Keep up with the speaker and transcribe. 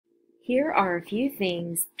Here are a few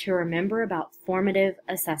things to remember about formative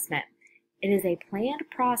assessment. It is a planned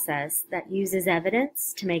process that uses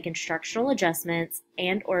evidence to make instructional adjustments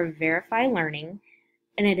and/or verify learning,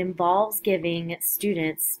 and it involves giving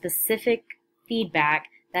students specific feedback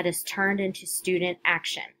that is turned into student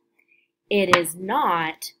action. It is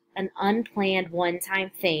not an unplanned one-time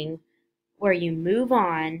thing where you move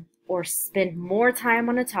on or spend more time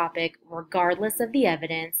on a topic regardless of the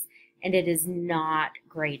evidence, and it is not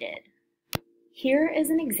graded. Here is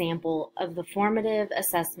an example of the formative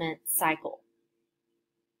assessment cycle.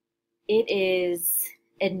 It is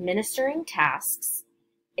administering tasks,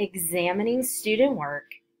 examining student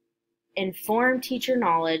work, inform teacher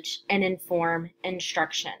knowledge, and inform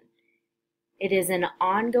instruction. It is an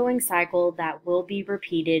ongoing cycle that will be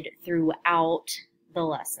repeated throughout the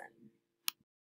lesson.